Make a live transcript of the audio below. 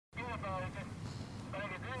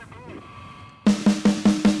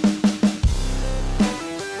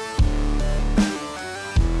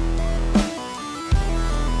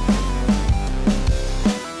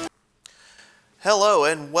Hello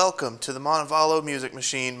and welcome to the Montevallo Music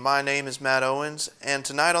Machine. My name is Matt Owens, and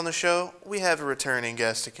tonight on the show we have a returning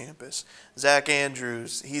guest to campus, Zach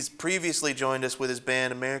Andrews. He's previously joined us with his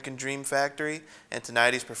band American Dream Factory, and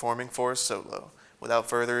tonight he's performing for us solo. Without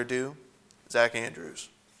further ado, Zach Andrews.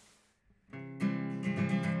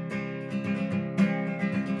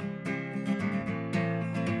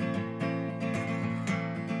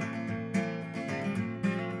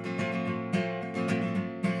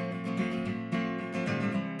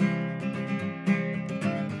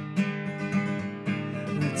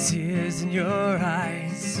 Tears in your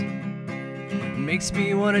eyes makes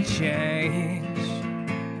me want to change.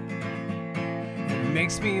 It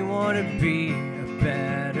makes me want to be a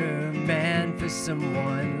better man for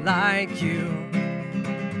someone like you.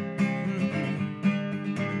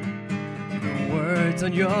 The words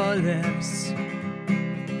on your lips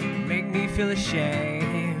make me feel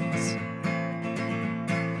ashamed.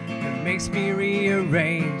 It makes me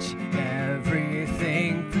rearrange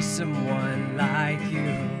everything for someone like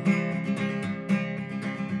you.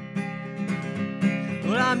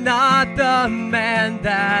 Well, I'm not the man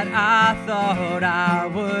that I thought I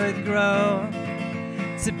would grow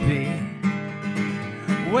to be.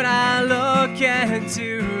 When I look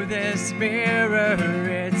into this mirror,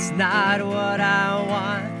 it's not what I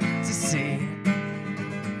want to see.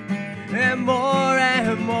 And more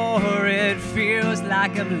it feels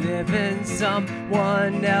like I'm living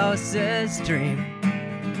someone else's dream.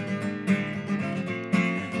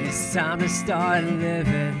 It's time to start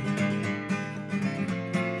living.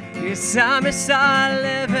 It's time to start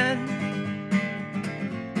living.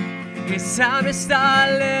 It's time to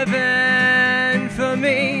start living for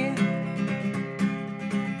me.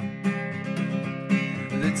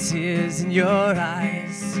 The tears in your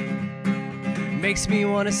eyes makes me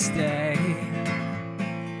want to stay.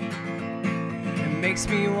 It makes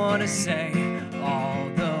me want to say all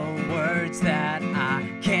the words that I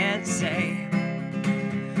can't say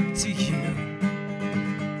to you.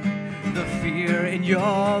 The fear in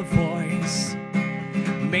your voice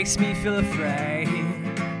makes me feel afraid.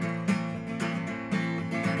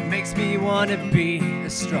 Makes me want to be a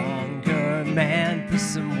stronger man for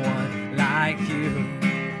someone like you.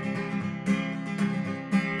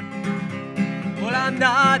 Well, I'm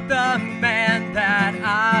not the man that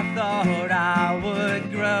I thought I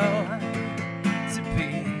would grow to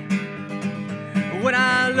be. When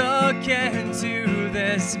I look into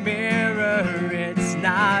this mirror, it's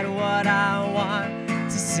not what I want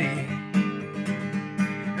to see.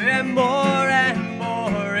 And more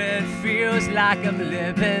it feels like I'm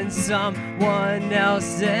living someone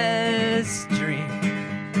else's dream.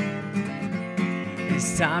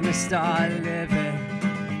 It's time to start living.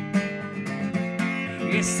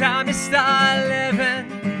 It's time to start living.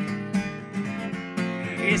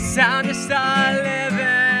 It's time to start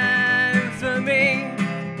living for me.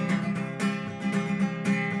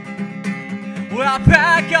 Well, I'll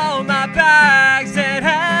pack all my bags and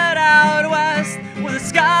head out west, where the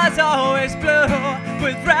sky's always blue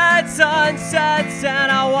with red sunsets,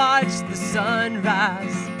 and I'll watch the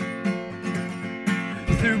sunrise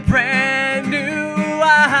through brand new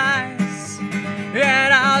eyes.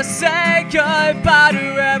 And I'll say goodbye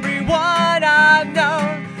to everyone I've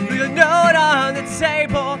known. Leave a note on the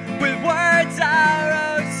table with words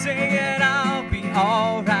I wrote, singing I'll be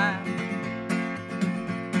alright.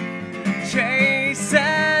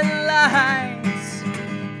 Chasing lights,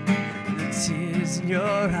 the tears in your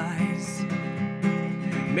eyes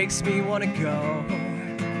makes me want to go.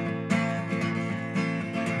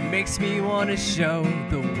 Makes me want to show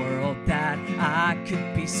the world that I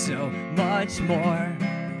could be so much more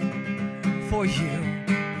for you.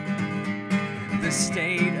 The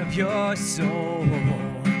state of your soul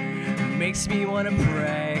makes me want to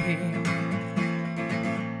pray.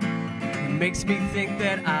 Makes me think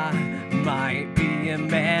that I might be a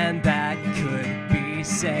man that could be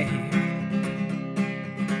saved.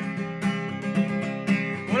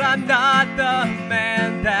 Well, I'm not the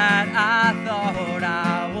man that I thought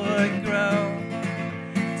I would grow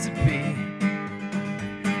to be.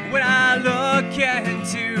 When I look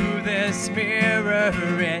into this mirror,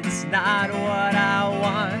 it's not what I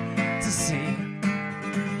want to see.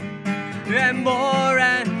 And more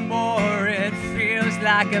it feels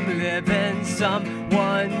like I'm living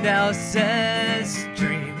someone else's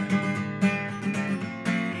dream.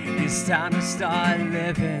 It's time to start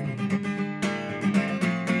living.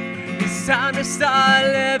 It's time to start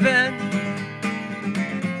living.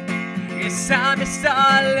 It's time to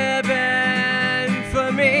start living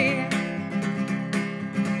for me.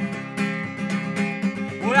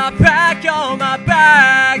 Well, I'll pack all my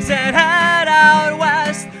bags and head out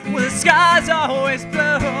west, where the sky's always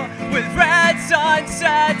blue with red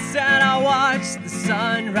sunsets, and I watch the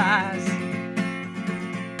sunrise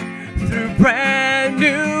through brand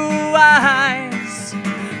new eyes.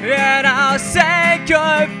 And I'll say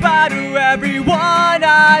goodbye to everyone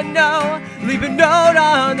I know, leave a note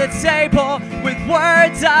on the table with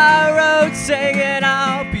words I wrote, singing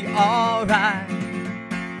I'll be alright.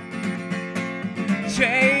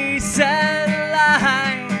 Chasing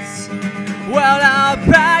lights. Well, I'll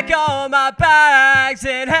pack all my bags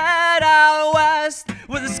and head out west,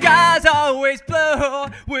 where the sky's always blue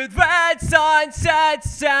with red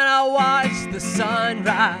sunsets, and I'll watch the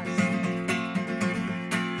sunrise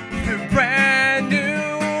through brand new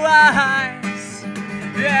eyes.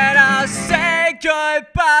 And I'll say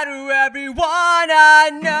goodbye to everyone I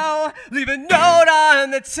know, leave a note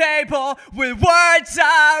on the table with words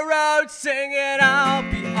I wrote, singing I'll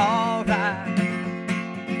be alright.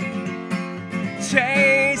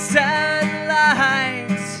 Chasing lights.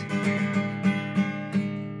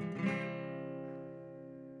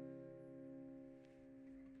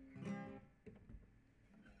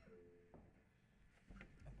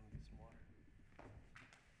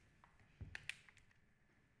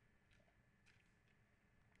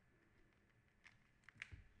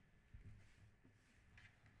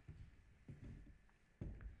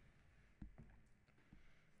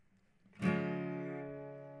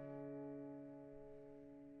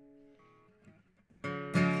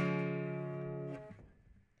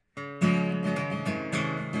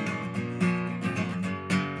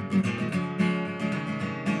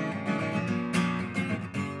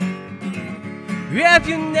 If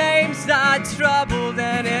your name's not trouble,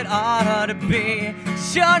 then it ought to be.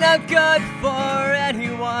 Sure not good for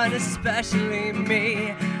anyone, especially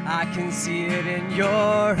me. I can see it in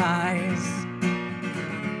your eyes.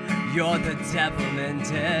 You're the devil in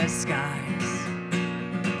disguise.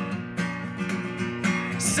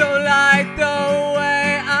 So like the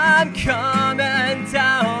way I'm coming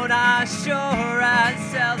down, I sure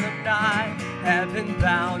as hell am not heaven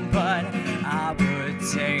bound, but I would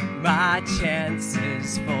take my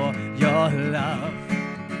chances for your love.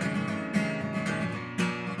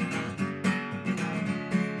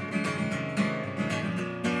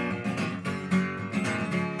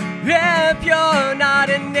 If you're not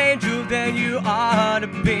an angel, then you ought to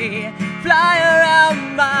be. Fly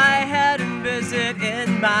around my head and visit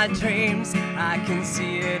in my dreams. I can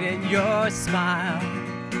see it in your smile.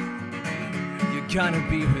 You're gonna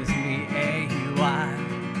be with me a while.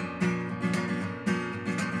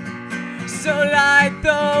 So like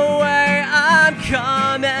the way I'm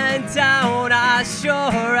coming down, I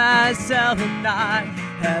sure as hell am not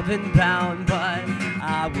heaven bound, but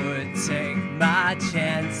I would take my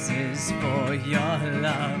chances for your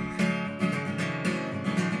love.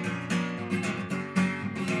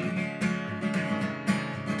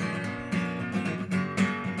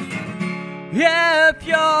 If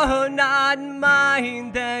you're not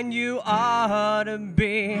mine, then you ought to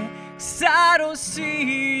be. 'Cause I don't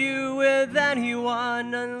see you with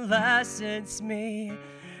anyone unless it's me.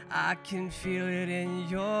 I can feel it in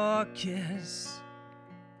your kiss.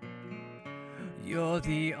 You're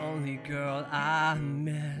the only girl I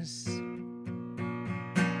miss.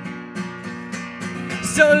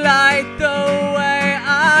 So like the way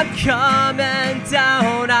I'm coming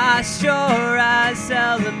down, I sure as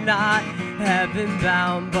hell am not heaven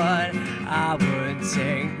bound, but I would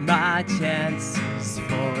take my chances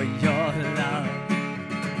for your love.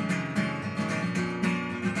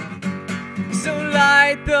 So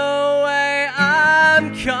like the way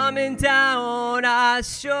I'm coming down, I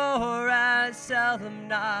sure as hell am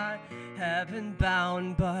not heaven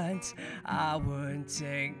bound, but I would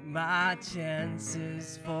take my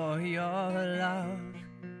chances for your love.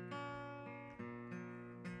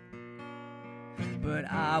 But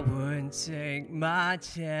I would take my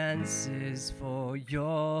chances for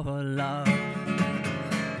your love.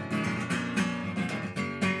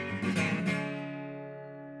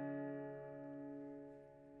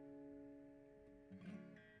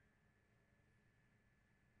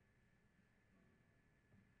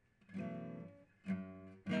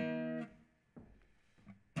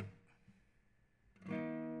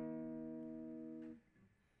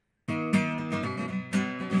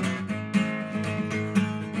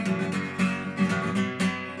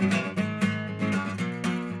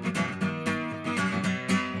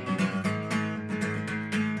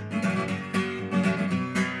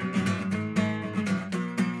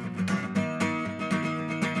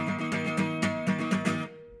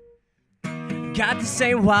 Got the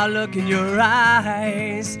same wild look in your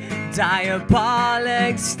eyes,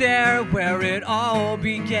 diabolic stare where it all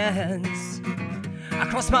begins. I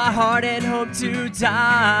cross my heart and hope to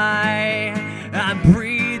die. I'm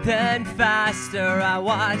breathing faster. I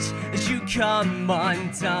watch as you come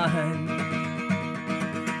undone.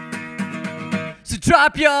 So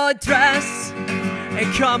drop your dress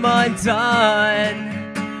and come undone.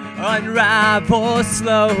 Unravel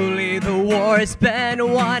slowly, the war's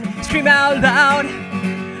been won. Scream out loud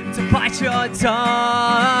to bite your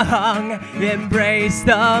tongue. Embrace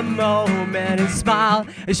the moment and smile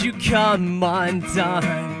as you come undone.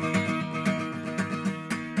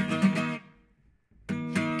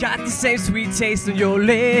 Got the same sweet taste on your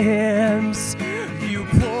lips. You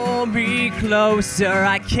pull me closer,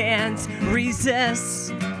 I can't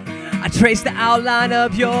resist. I trace the outline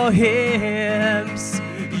of your hips.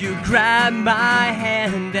 You grab my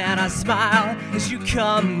hand and I smile as you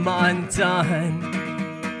come undone.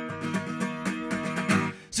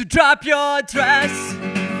 So drop your dress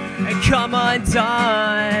and come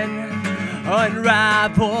undone.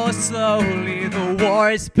 Unravel slowly, the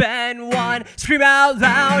war's been won. Scream out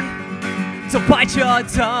loud to bite your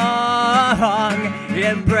tongue.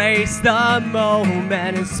 Embrace the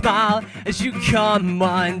moment and smile as you come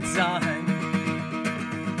undone.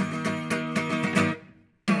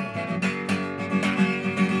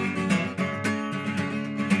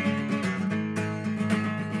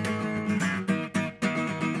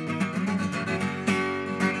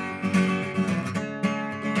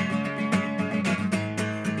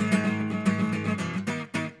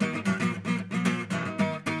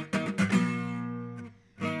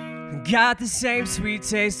 Got the same sweet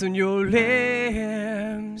taste on your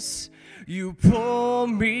lips. You pull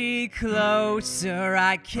me closer,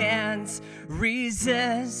 I can't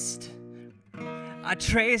resist. I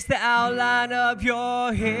trace the outline of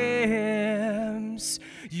your hips.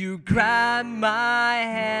 You grab my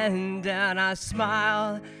hand and I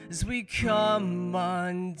smile as we come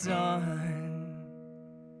undone.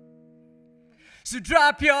 So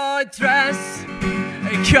drop your dress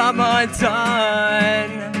and come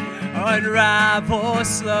undone. Unravel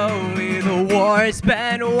slowly, the war's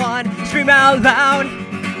been won. Scream out loud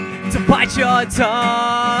to bite your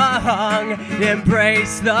tongue.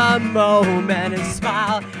 Embrace the moment and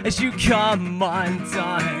smile as you come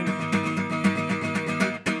undone.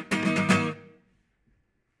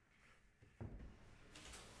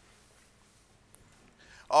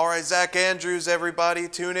 All right, Zach Andrews, everybody,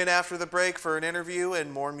 tune in after the break for an interview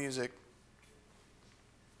and more music.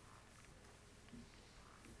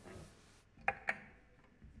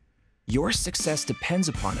 Your success depends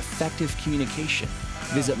upon effective communication.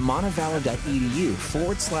 Visit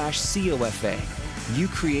montevallo.edu/COFA. You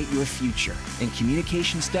create your future in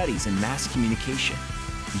communication studies and mass communication.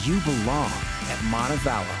 You belong at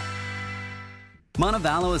Montevallo.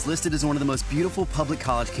 Montevallo is listed as one of the most beautiful public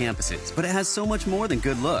college campuses, but it has so much more than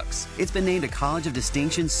good looks. It's been named a College of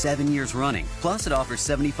Distinction 7 years running. Plus, it offers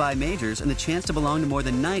 75 majors and the chance to belong to more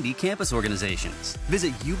than 90 campus organizations.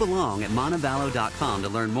 Visit youbelong at montevallo.com to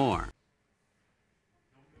learn more.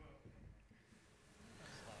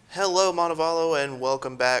 Hello, Montevallo, and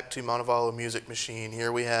welcome back to Montevallo Music Machine.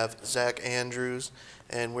 Here we have Zach Andrews,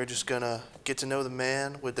 and we're just going to get to know the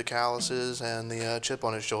man with the calluses and the chip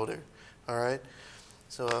on his shoulder. All right?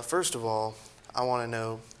 So first of all, I want to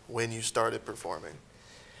know when you started performing.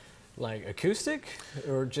 Like acoustic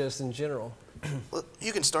or just in general? Well,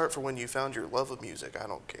 you can start for when you found your love of music. I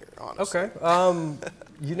don't care, honestly. Okay.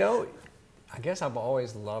 You know, I guess I've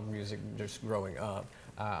always loved music just growing up.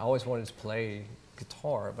 I always wanted to play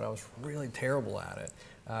guitar, but I was really terrible at it.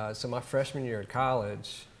 So my freshman year at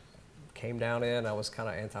college, came down in, I was kind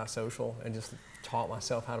of antisocial and just taught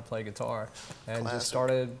myself how to play guitar and Classic. just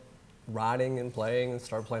started writing and playing and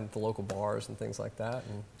started playing at the local bars and things like that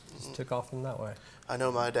and just took off from that way. I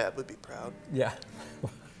know my dad would be proud. Yeah.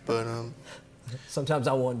 But sometimes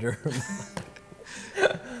I wonder.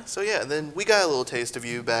 So yeah, then we got a little taste of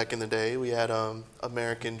you back in the day. We had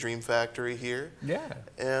American Dream Factory here. Yeah.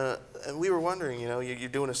 And we were wondering, you know, you're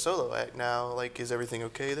doing a solo act now. Like, is everything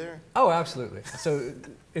okay there? Oh, absolutely. So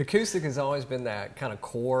acoustic has always been that kind of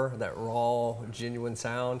core, that raw, genuine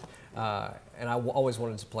sound. And I always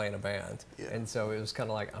wanted to play in a band. Yeah. And so it was kind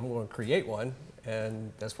of like, I'm going to create one.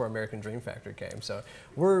 And that's where American Dream Factory came. So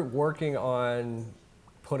we're working on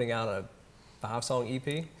putting out a 5-song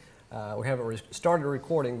EP. We haven't started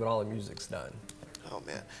recording, but all the music's done. Oh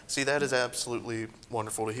man, see, that is absolutely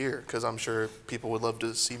wonderful to hear, because I'm sure people would love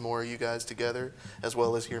to see more of you guys together, as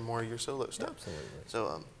well as hear more of your solo stuff. Absolutely.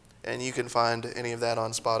 So, and you can find any of that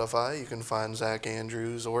on Spotify. You can find Zach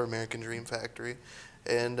Andrews or American Dream Factory,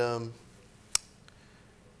 and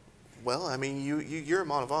well, I mean, you're a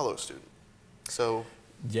Montevallo student, so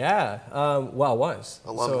Yeah, well, I was.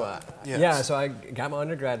 Alumni. So, Yes. Yeah, so I got my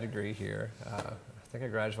undergrad degree here. I think I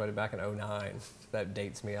graduated back in '09. That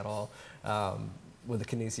dates me at all. With a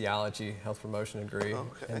kinesiology health promotion degree.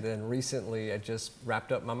 Okay. And then recently I just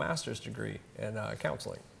wrapped up my master's degree in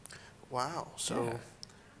counseling. Wow. So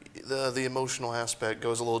the emotional aspect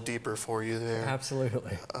goes a little deeper for you there.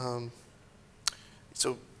 Absolutely.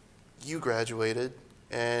 So you graduated,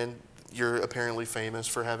 and you're apparently famous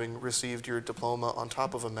for having received your diploma on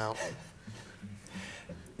top of a mountain.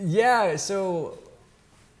 Yeah, so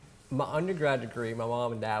my undergrad degree, my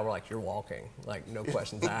mom and dad were like, "You're walking, like no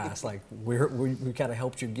questions asked. Like we kind of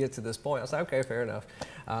helped you get to this point." I was like, "Okay, fair enough."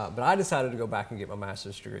 But I decided to go back and get my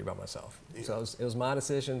master's degree by myself. Yeah. So it was my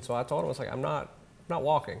decision. So I told them, I was like, I'm not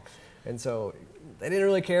walking. And so they didn't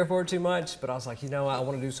really care for it too much. But I was like, I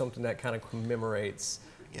want to do something that kind of commemorates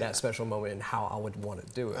that special moment and how I would want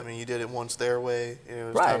to do it. I mean, you did it once their way. It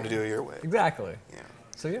was Right. time to do it your way. Exactly. Yeah.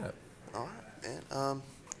 So yeah. All right, man.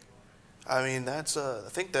 I mean, that's. I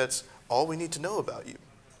think that's all we need to know about you.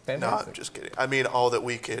 Fantastic. No, just kidding. I mean, all that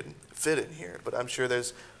we can fit in here. But I'm sure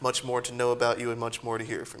there's much more to know about you and much more to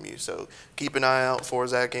hear from you. So keep an eye out for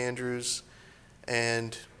Zach Andrews,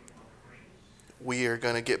 and we are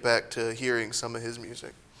going to get back to hearing some of his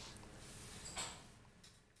music.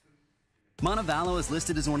 Montevallo is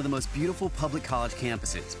listed as one of the most beautiful public college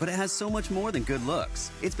campuses, but it has so much more than good looks.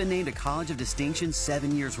 It's been named a College of Distinction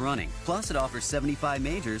 7 years running. Plus, it offers 75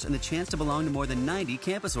 majors and the chance to belong to more than 90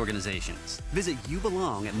 campus organizations. Visit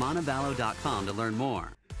YouBelong at montevallo.com to learn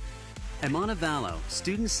more. At Montevallo,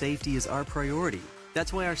 student safety is our priority.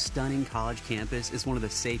 That's why our stunning college campus is one of the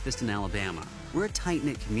safest in Alabama. We're a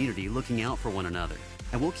tight-knit community looking out for one another.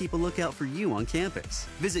 And we'll keep a lookout for you on campus.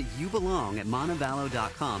 Visit YouBelong at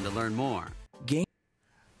montevallo.com to learn more.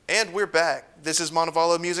 And we're back. This is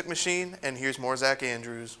Montevallo Music Machine, and here's more Zach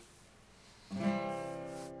Andrews.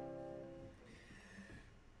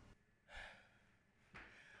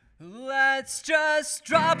 Let's just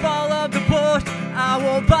drop all of the bullshit. I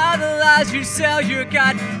won't buy the lies you sell. You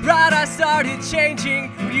got right, I started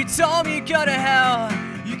changing when you told me go to hell.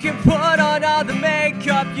 You can put on all the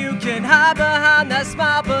makeup, you can hide behind that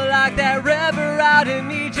smile, but like that river out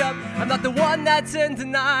in Egypt, I'm not the one that's in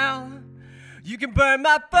denial. You can burn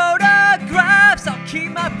my photographs, I'll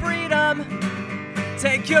keep my freedom.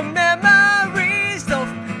 Take your memories,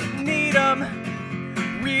 don't need them.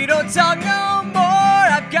 We don't talk no more,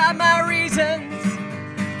 I've got my reasons.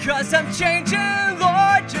 'Cause I'm changing,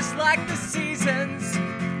 Lord, just like the seasons.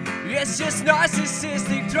 It's just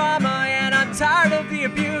narcissistic drama, and I'm tired of the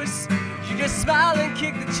abuse. You just smile and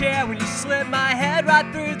kick the chair when you slip my head right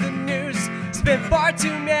through the noose. Spent far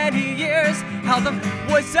too many years, how the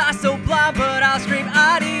was I so blind? But I'll scream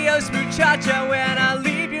adios muchacha when I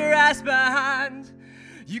leave your ass behind.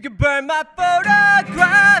 You can burn my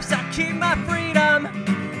photographs, I'll keep my freedom.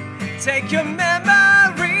 Take your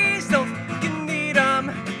memories, don't fucking need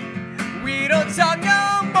them. We don't talk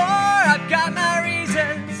no more, I've got my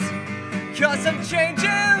reasons. 'Cause I'm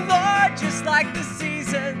changing, Lord, just like the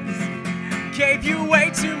seasons. Gave you way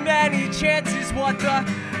too many chances, what the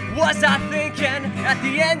was I thinking? At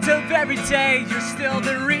the end of every day, you're still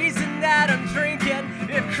the reason that I'm drinking.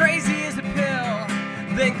 If crazy is a pill,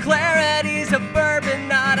 then clarity's a bourbon.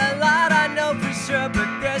 Not a lot I know for sure,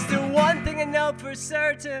 but there's the one thing I know for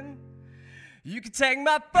certain. You can take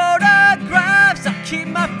my photographs, I'll keep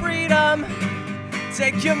my freedom.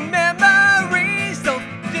 Take your memories, don't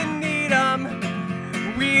fucking need them.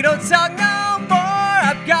 We don't talk no more,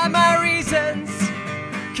 I've got my reasons.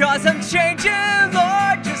 'Cause I'm changing,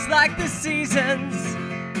 Lord, just like the seasons.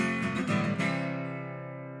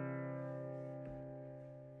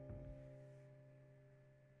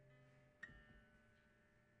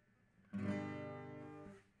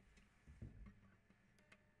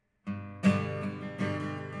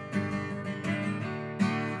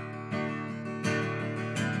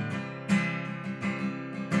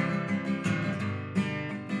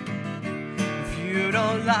 You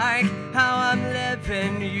don't like how I'm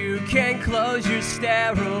living, you can close your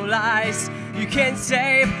sterile eyes. You can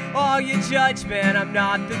save all your judgment, I'm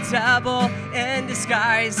not the devil in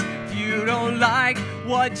disguise. If you don't like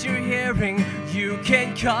what you're hearing, you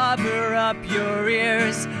can cover up your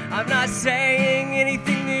ears. I'm not saying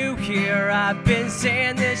anything new here, I've been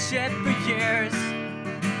saying this shit for years.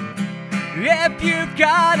 If you've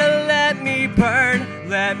gotta let me burn,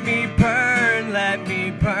 let me burn, let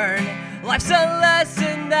me burn. Life's a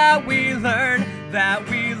lesson that we learn, that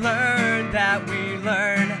we learn, that we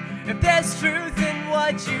learn. If there's truth in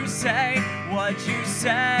what you say, what you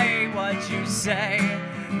say, what you say,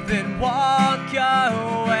 then walk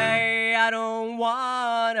away. I don't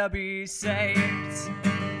wanna be saved.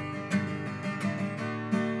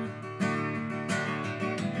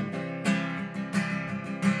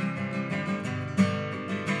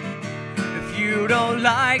 you don't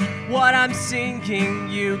like what I'm singing,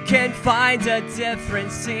 you can find a different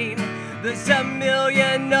scene. There's a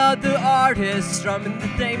million other artists strumming the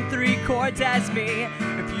same 3 chords as me.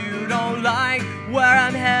 If you don't like where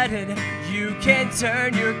I'm headed, you can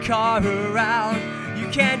turn your car around. You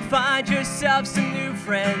can find yourself some new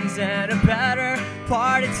friends and a better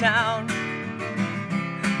part of town.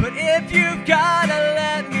 But if you've gotta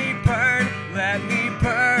let me burn, let me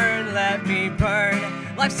burn, let me burn.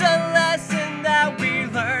 Life's a lesson that we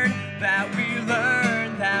learn, that we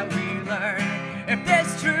learn, that we learn. If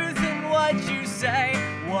there's truth in what you say,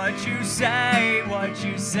 what you say, what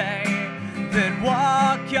you say, then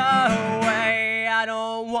walk away. I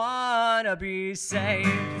don't wanna be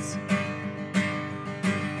saved.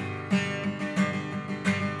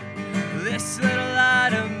 This little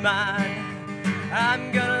light of mine,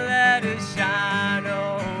 I'm gonna let it shine.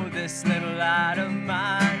 Oh, this little light of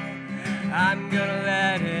mine, I'm gonna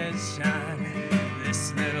let it shine.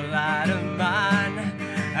 This little light of mine,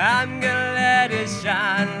 I'm gonna let it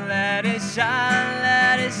shine, let it shine,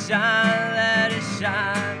 let it shine, let it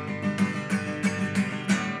shine.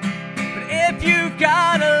 But if you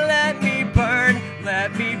gotta let me burn,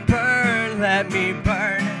 let me burn, let me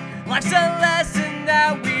burn. Life's a lesson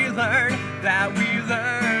that we learn, that we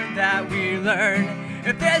learn, that we learn.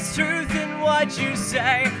 If there's truth in what you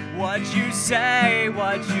say, what you say,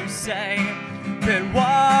 what you say, then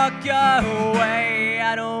walk away.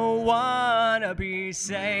 I don't wanna be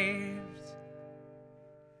saved.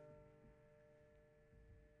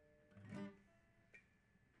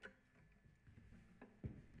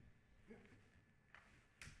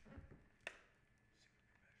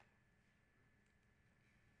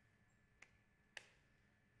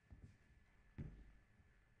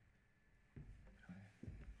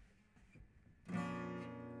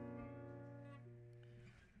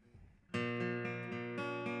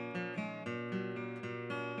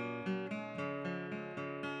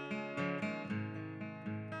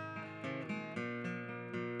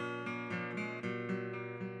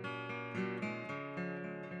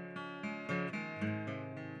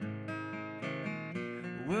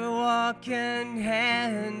 We're walking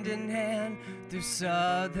hand in hand through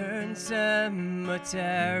southern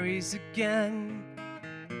cemeteries again.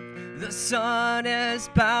 The sun is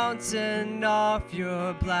bouncing off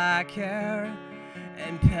your black hair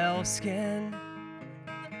and pale skin.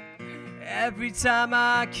 Every time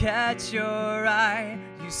I catch your eye,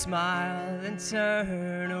 you smile and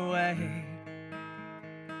turn away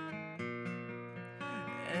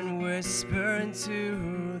and whisper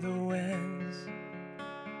into the winds.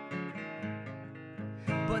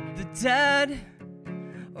 But the dead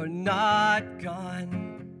are not gone.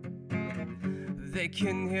 They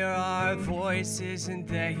can hear our voices and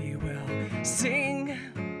they will sing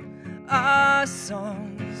our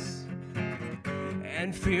songs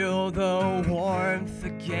and feel the warmth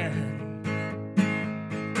again.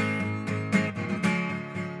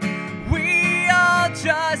 We all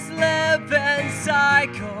just live in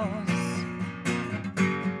cycles,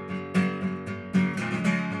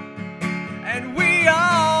 and we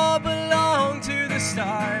all belong to the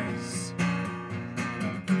stars.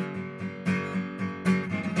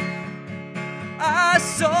 Our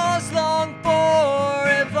souls long for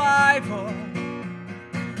revival,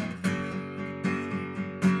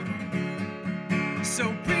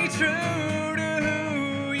 so be true to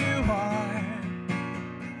who you are.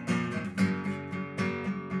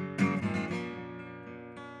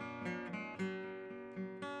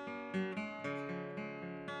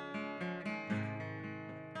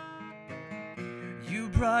 You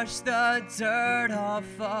brush the dirt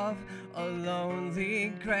off of a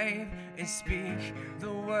lonely grave and speak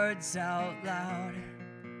the words out loud.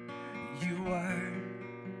 You were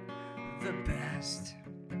the best.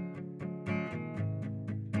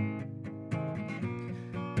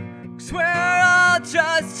 'Cause we're all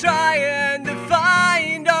just trying to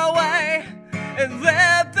find our way and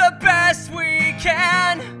live the best we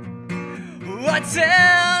can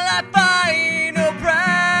until I find a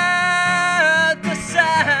breathless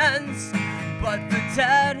sense. But the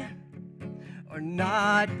dead are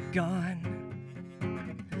not gone.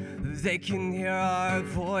 They can hear our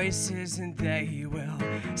voices and they will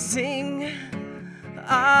sing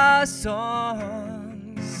our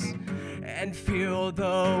songs and feel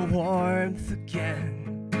the warmth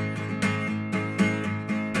again.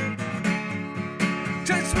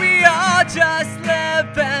 'Cause we all just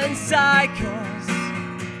live in cycles,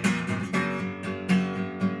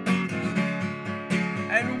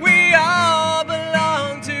 and we all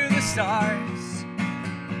belong to the stars.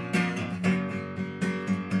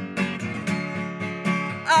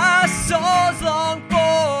 Our souls long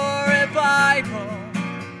for revival,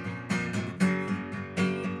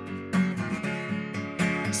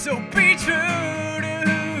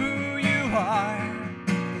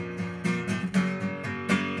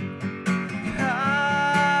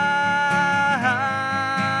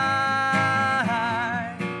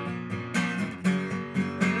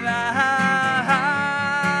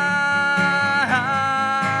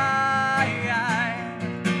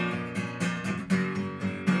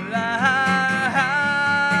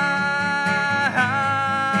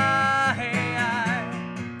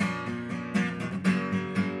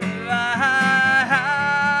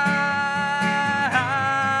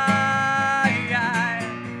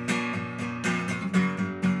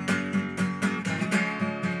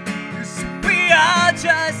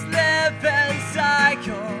 just live in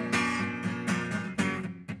cycles,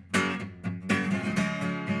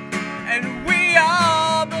 and we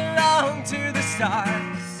all belong to the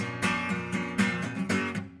stars.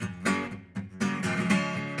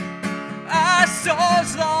 Our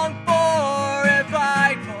souls long for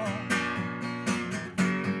revival,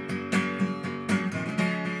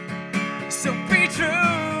 so be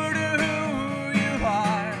true to who you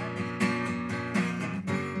are.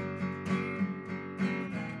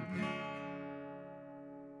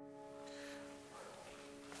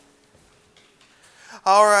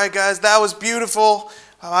 All right, guys, that was beautiful.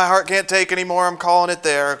 My heart can't take anymore. I'm calling it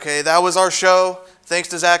there, okay? That was our show. Thanks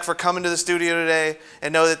to Zach for coming to the studio today,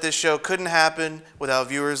 and know that this show couldn't happen without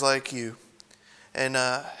viewers like you. And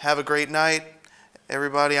have a great night.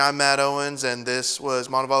 Everybody, I'm Matt Owens, and this was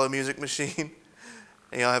Montevallo Music Machine.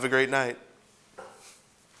 And y'all have a great night.